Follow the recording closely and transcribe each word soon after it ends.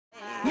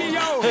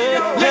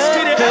Let's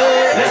get it.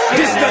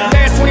 This is the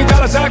last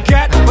 $20 I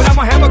got, but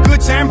I'ma have a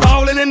good time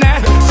ballin' in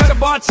that. Tell the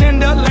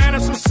bartender, line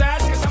up some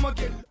sides, cause I'ma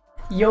get.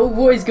 Yo,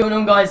 what is going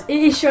on, guys?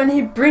 ItsShiney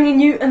here, bringing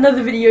you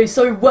another video.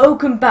 So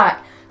welcome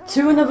back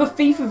to another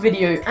FIFA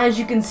video. As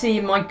you can see,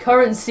 in my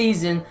current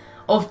season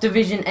of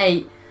Division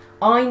 8,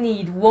 I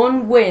need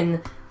 1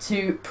 win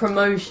to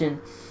promotion,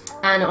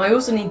 and I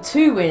also need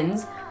 2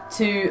 wins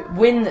to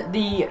win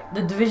the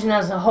division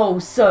as a whole.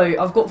 So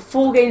I've got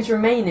 4 games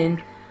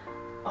remaining.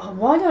 Oh,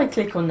 why did I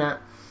click on that?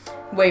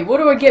 Wait, what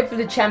do I get for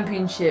the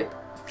championship?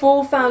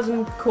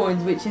 4,000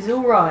 coins, which is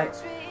alright,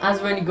 as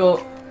I've only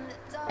got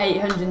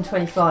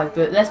 825,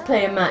 but let's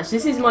play a match.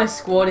 This is my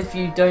squad if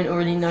you don't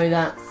already know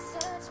that.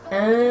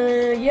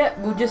 Yeah,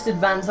 we'll just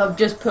advance. I've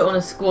just put on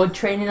a squad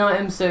training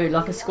item, so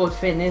like a squad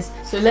fitness.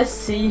 So let's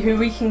see who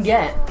we can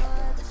get.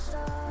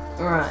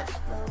 Alright.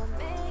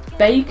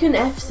 Bacon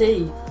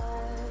FC.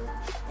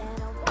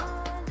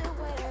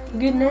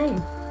 Good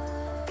name.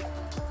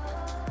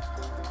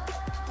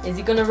 Is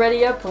he gonna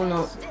ready up or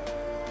not?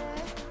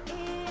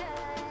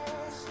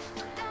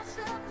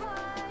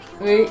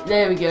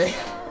 There we go.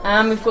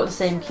 And we've got the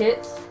same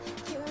kits.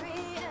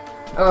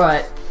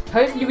 Alright.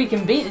 Hopefully we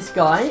can beat this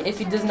guy if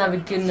he doesn't have a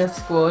good enough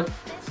squad.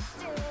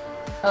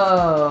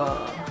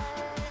 Oh.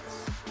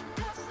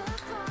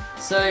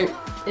 So,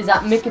 is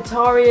that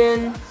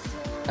Mkhitaryan,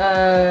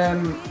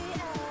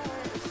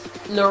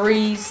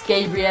 Lloris,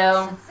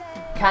 Gabriel,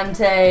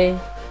 Kante?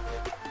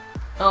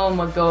 Oh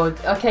my god.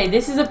 Okay,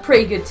 this is a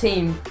pretty good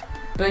team.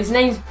 But his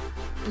name's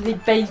the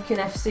Bacon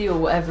FC or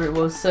whatever it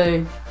was,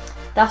 so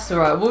that's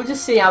alright. We'll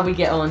just see how we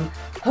get on.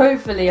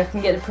 Hopefully I can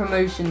get the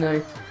promotion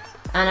though.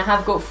 And I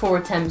have got 4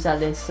 attempts at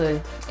this,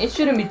 so it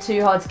shouldn't be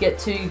too hard to get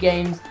 2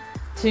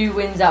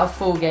 wins out of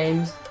 4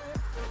 games.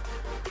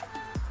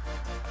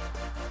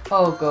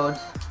 Oh god.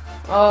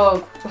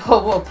 Oh,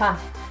 what a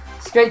pass.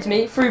 Straight to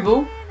me, through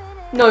ball.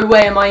 No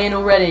way am I in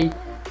already.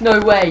 No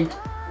way.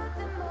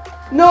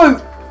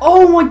 No!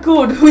 Oh my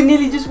god, we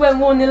nearly just went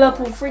 1-0 up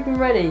all freaking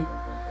ready.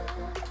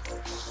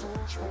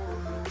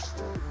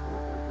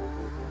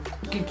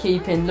 Good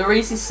keeping.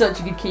 Lloris is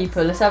such a good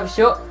keeper. Let's have a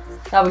shot.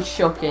 That was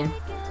shocking.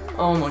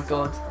 Oh my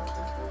god.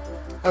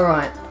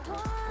 Alright.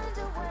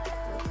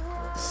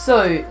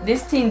 So,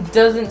 this team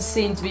doesn't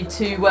seem to be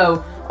too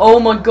well. Oh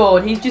my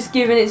god, he's just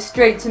giving it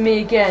straight to me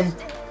again.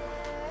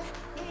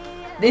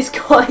 This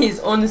guy is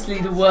honestly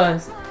the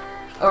worst.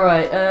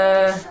 Alright,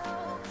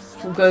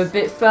 we'll go a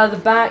bit further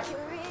back.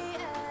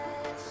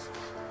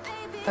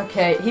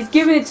 Okay, he's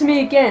giving it to me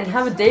again.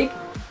 Have a dig.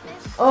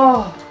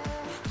 Oh.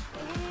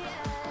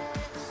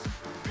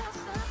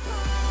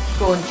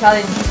 Go on,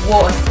 challenge.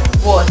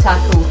 What a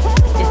tackle.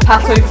 It's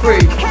Pato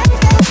through.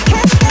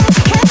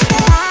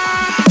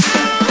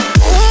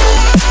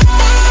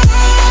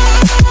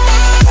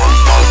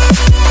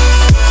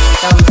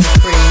 That was a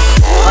free.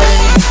 I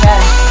don't even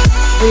care.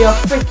 We are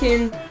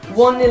freaking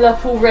 1-0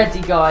 up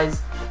already,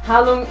 guys.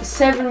 How long?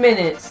 7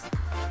 minutes.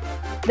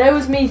 There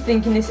was me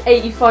thinking this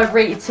 85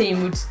 rated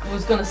team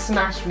was going to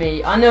smash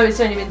me. I know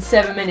it's only been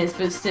 7 minutes,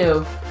 but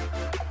still.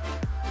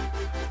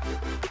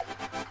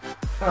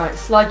 Alright,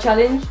 slide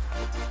challenge.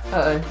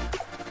 Uh-oh.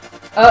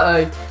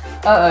 Uh-oh.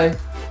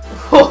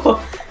 Uh-oh.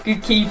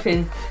 Good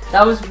keeping.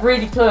 That was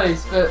really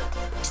close, but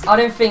I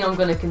don't think I'm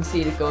going to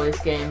concede a goal this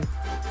game.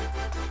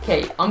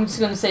 Okay, I'm just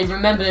going to say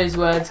remember those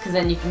words, because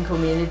then you can call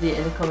me an idiot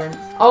in the comments.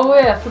 Oh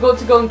yeah, I forgot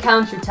to go on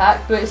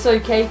counter-attack, but it's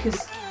okay,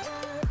 because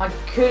I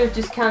could have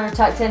just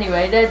counter-attacked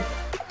anyway. Their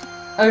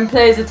own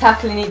players are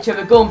tackling each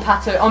other. Go on,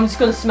 Pato. I'm just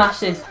going to smash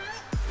this.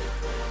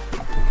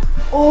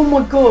 Oh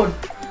my god.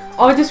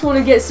 I just want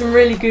to get some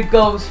really good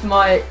goals for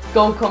my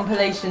goal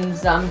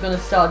compilations that I'm going to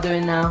start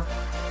doing now.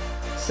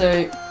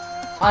 So,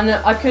 I know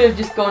I could have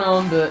just gone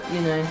on, but, you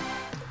know.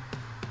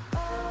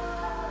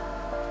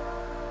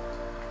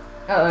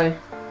 Uh-oh.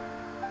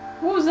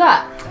 What was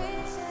that?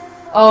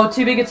 Oh,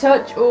 too big a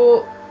touch?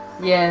 Or,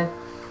 yeah.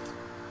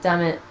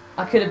 Damn it.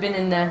 I could have been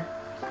in there.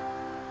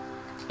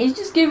 He's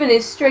just giving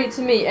it straight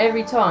to me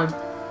every time.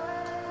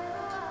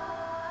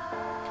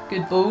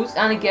 Good balls.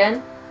 And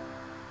again.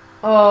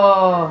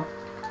 Oh.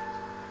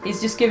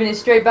 He's just giving it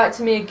straight back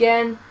to me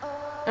again.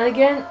 And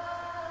again.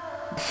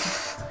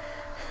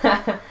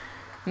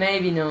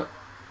 Maybe not.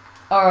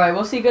 Alright,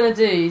 what's he going to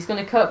do? He's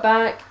going to cut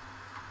back.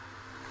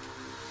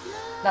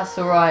 That's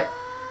alright.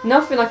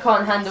 Nothing I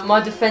can't handle.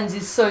 My defence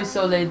is so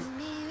solid.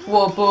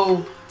 What a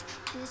ball.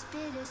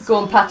 Go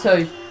on,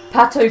 Pato.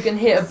 Pato can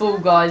hit a ball,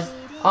 guys.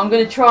 I'm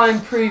going to try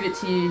and prove it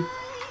to you.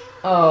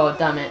 Oh,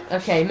 damn it.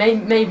 Okay,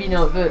 maybe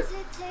not, but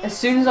as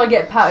soon as I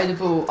get Pato the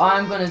ball,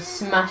 I'm going to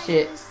smash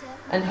it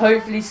and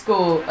hopefully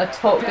score a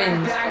top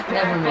bins.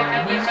 Never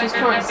mind. He was just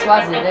trying to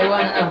swaz it. They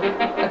weren't enough.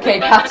 Okay,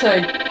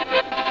 Pato.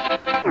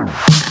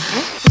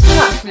 It's an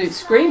absolute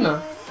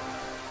screamer.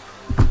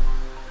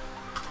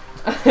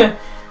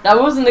 That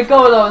wasn't the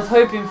goal I was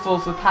hoping for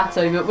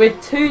Pato, but we're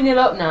 2-0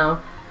 up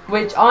now,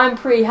 which I'm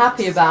pretty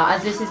happy about,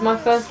 as this is my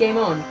first game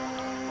on.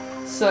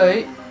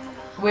 So,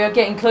 we are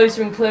getting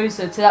closer and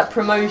closer to that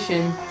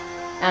promotion,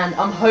 and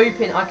I'm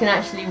hoping I can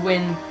actually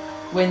win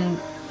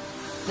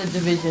the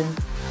division.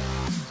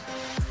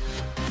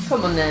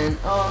 Come on then.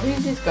 Oh,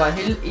 who's this guy?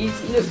 He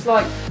looks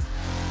like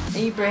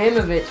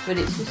Ibrahimovic, but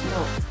it's just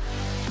not.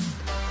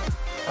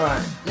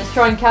 Alright, let's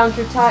try and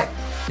counter-attack.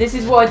 This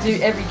is what I do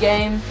every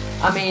game.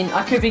 I mean,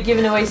 I could be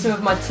giving away some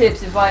of my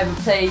tips if I ever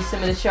play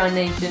some of the Shine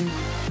Nation,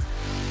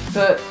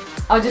 but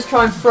I just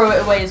try and throw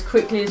it away as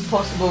quickly as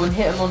possible and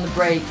hit them on the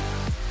break,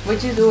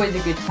 which is always a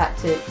good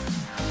tactic.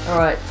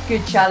 Alright,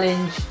 good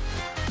challenge.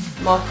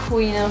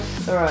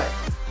 Marquinhos, alright.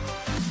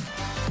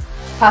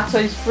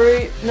 Pato's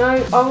through.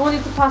 No, I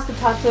wanted to pass to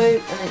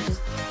Pato and it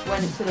just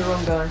went to the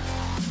wrong guy.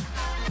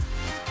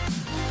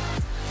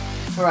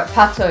 Alright,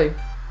 Pato.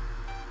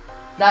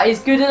 That is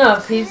good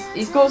enough.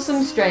 He's got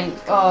some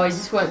strength. Oh, he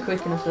just weren't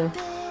quick enough though.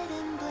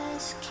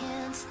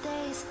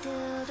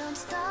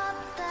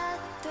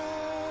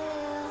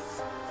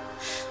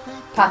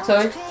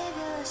 Pato.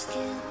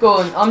 Go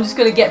on, I'm just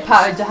going to get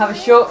Pato to have a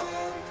shot.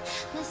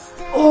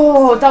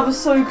 Oh, that was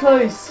so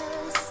close.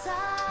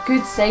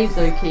 Good save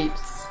though,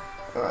 Keeps.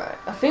 Alright,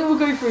 I think we'll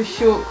go for a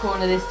short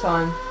corner this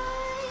time.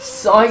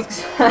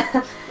 Sykes.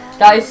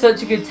 That is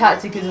such a good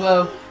tactic as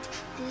well.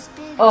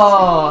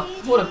 Oh,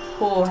 what a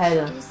poor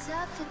header.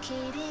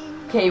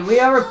 Okay, we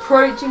are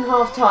approaching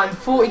half time,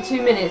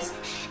 42 minutes.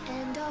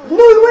 No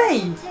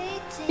way!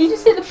 He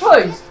just hit the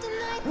post.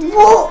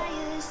 What?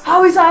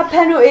 How is that a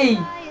penalty?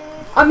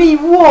 I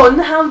mean, one,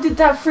 how did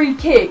that free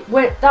kick?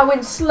 That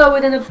went slower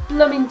than a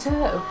blooming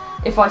turtle.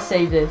 If I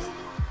save this.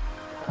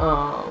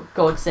 Oh,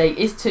 God's sake,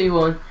 it's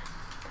 2-1.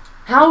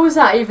 How was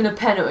that even a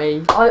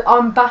penalty?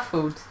 I'm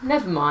baffled.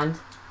 Never mind.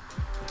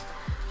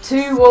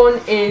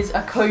 2-1 is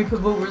a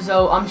copeable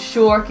result. I'm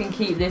sure I can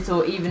keep this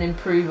or even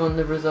improve on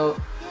the result.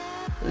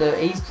 Look,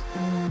 he's...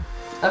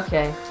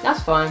 okay,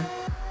 that's fine.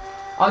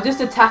 I'll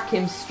just attack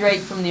him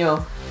straight from the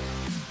off.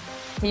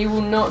 He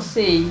will not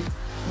see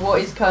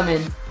what is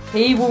coming.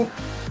 He will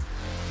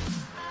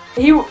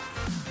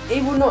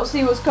not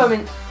see what's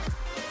coming.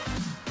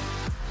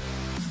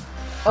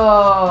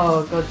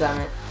 Oh, god damn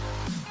it.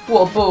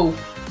 What a ball.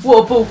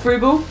 What a ball,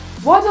 through ball.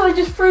 Why did I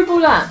just through ball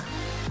that?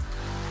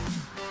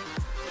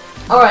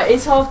 Alright,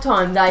 it's half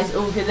time. That is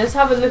all good. Let's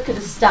have a look at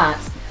the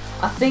stats.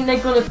 I think they're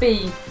going to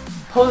be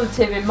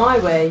positive in my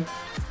way.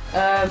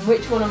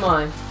 Which one am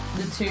I?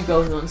 The 2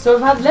 goals one. So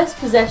I've had less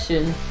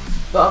possession,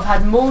 but I've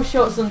had more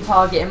shots on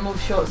target and more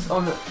shots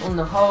on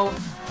the hole.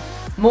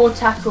 More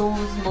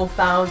tackles, more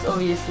fouls,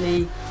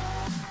 obviously.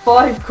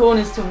 5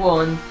 corners to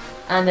 1,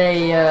 and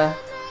a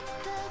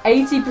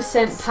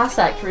 80% pass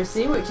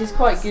accuracy, which is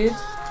quite good.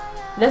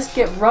 Let's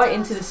get right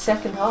into the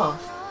second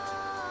half.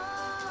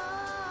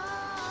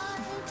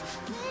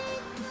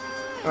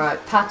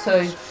 Alright,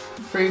 Pato,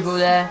 through ball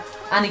there.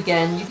 And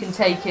again, you can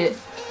take it.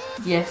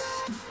 Yes.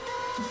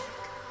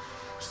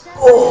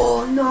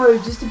 Oh no,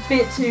 just a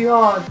bit too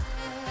hard.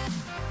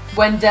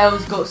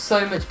 Wendell's got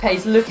so much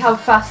pace. Look how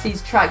fast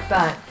he's tracked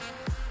back.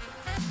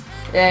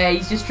 Yeah,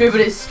 he's just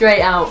dribbled it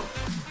straight out.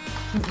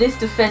 This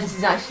defence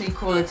is actually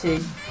quality.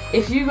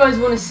 If you guys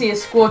want to see a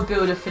squad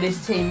builder for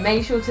this team,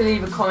 make sure to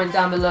leave a comment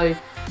down below.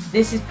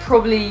 This is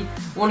probably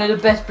one of the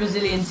best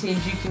Brazilian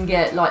teams you can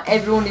get. Like,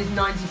 everyone is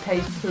 90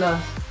 pace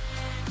plus.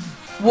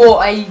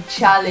 What a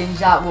challenge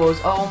that was.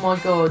 Oh my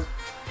god.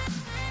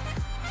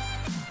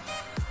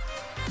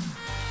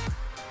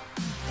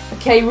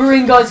 Okay, we're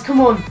in, guys.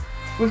 Come on.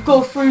 We've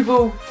got a through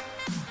ball.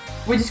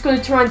 We're just going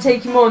to try and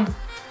take him on.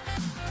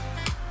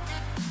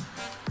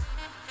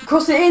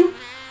 Cross it in.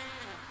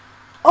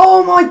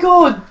 Oh my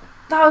god.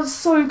 That was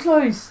so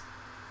close.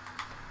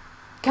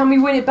 Can we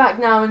win it back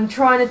now and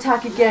try and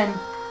attack again?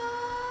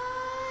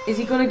 Is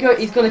he going to go?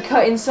 He's going to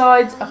cut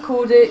inside. I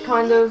called it,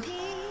 kind of.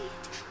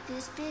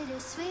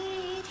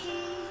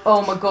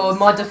 Oh my god,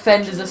 my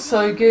defenders are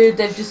so good.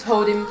 They've just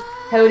held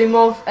him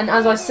off. And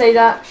as I say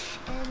that,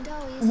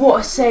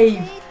 what a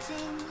save.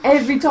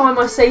 Every time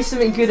I say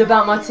something good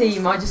about my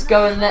team, I just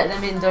go and let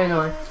them in, don't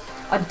I?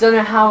 I don't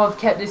know how I've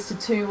kept this to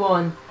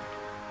 2-1.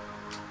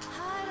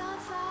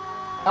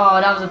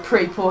 Oh, that was a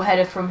pretty poor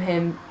header from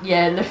him.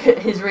 Yeah, look at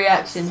his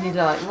reaction. He's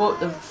like,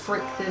 what the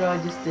frick did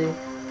I just do?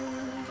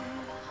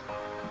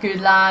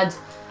 Good lad.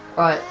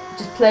 Right,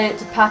 just play it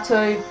to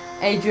Pato,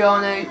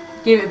 Adriano.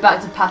 Give it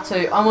back to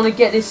Pato. I want to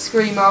get this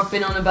screamer I've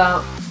been on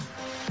about.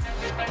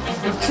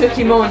 We've took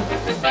him on.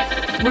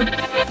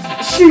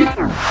 Shoot!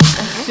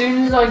 As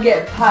soon as I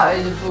get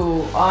Pato the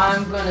ball,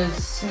 I'm going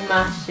to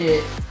smash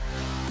it.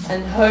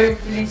 And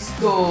hopefully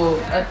score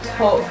a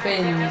top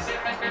bins.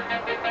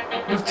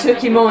 We've took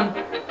him on.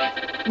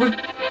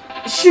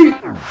 Shoot!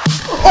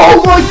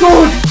 Oh my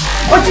god!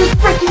 I just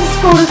freaking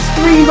scored a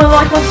screamer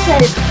like I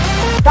said.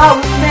 That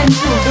was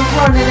mental, the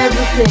run and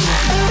everything.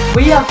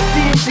 We have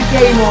finished the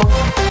game off.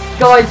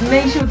 Guys,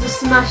 make sure to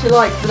smash a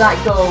like for that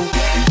goal.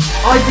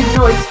 I did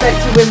not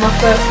expect to win my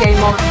first game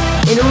on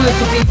in order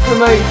to be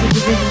promoted to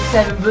Division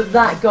 7, but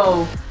that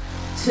goal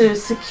to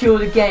secure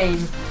the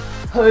game,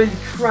 holy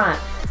crap.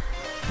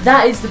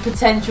 That is the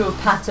potential of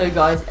Pato,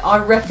 guys. I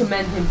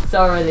recommend him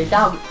thoroughly.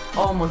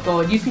 Oh my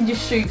god, you can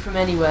just shoot from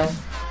anywhere.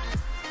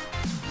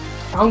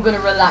 I'm going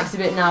to relax a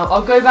bit now.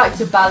 I'll go back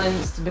to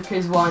balanced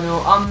because why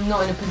not? I'm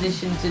not in a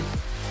position to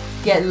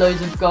get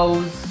loads of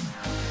goals.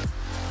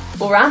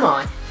 Or am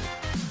I?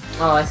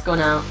 Oh, it's gone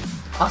out.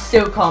 I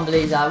still can't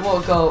believe that.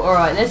 What a goal.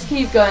 Alright, let's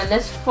keep going.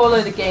 Let's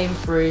follow the game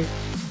through.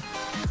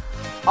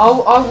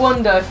 I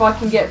wonder if I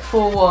can get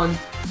 4-1.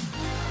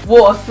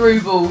 What a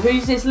through ball.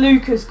 Who's this?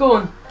 Lucas. Go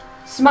on.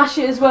 Smash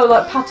it as well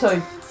like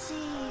Pato.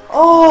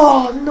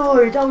 Oh,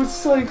 no. That was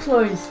so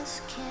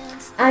close.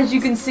 As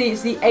you can see,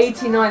 it's the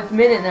 89th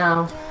minute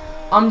now.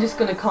 I'm just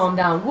going to calm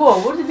down. Whoa,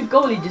 what did the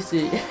goalie just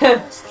do?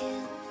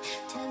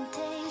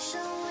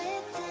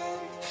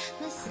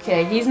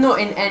 Okay, he's not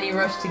in any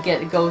rush to get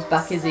the goals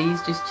back, is he?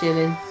 He's just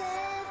chilling.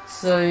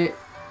 So,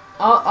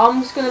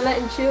 I'm just going to let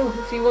him chill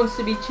if he wants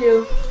to be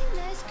chill.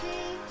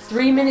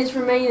 3 minutes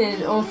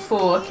remaining, or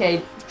 4.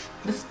 Okay,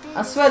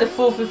 I swear the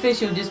fourth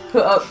official just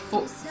put up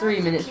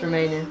 3 minutes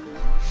remaining.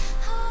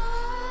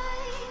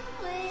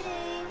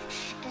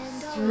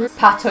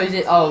 Pato's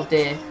it. Oh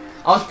dear.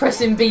 I was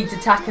pressing B to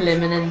tackle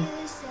him and then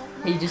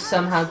he just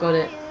somehow got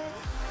it.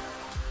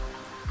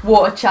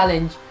 What a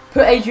challenge.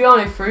 Put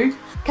Adriano through.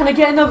 Can I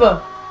get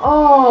another?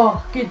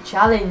 Oh, good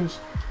challenge.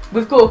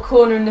 We've got a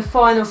corner in the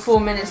final 4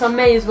 minutes. I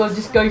may as well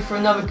just go for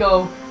another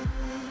goal.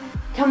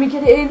 Can we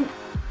get it in?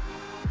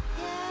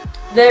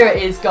 There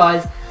it is,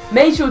 guys.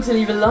 Make sure to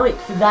leave a like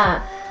for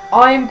that.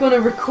 I am going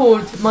to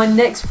record my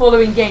next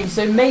following game,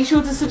 so make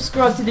sure to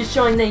subscribe to the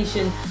Shine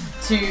Nation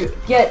to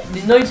get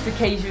the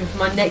notification for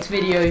my next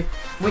video,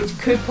 which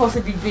could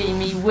possibly be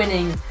me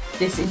winning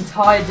this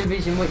entire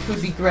division, which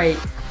would be great.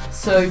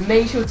 So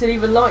make sure to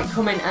leave a like,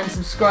 comment and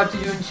subscribe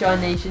to join Shine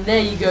Nation.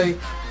 There you go.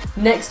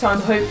 Next time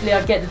hopefully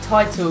I get the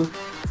title,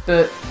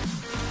 but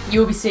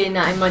you'll be seeing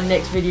that in my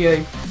next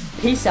video.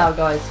 Peace out,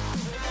 guys.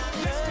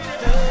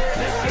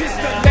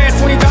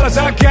 $20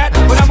 I got,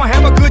 but I'ma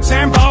have a good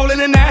time ballin'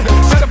 in that.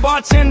 Tell the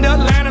bartender,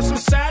 line up some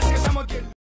sides, 'cause I'ma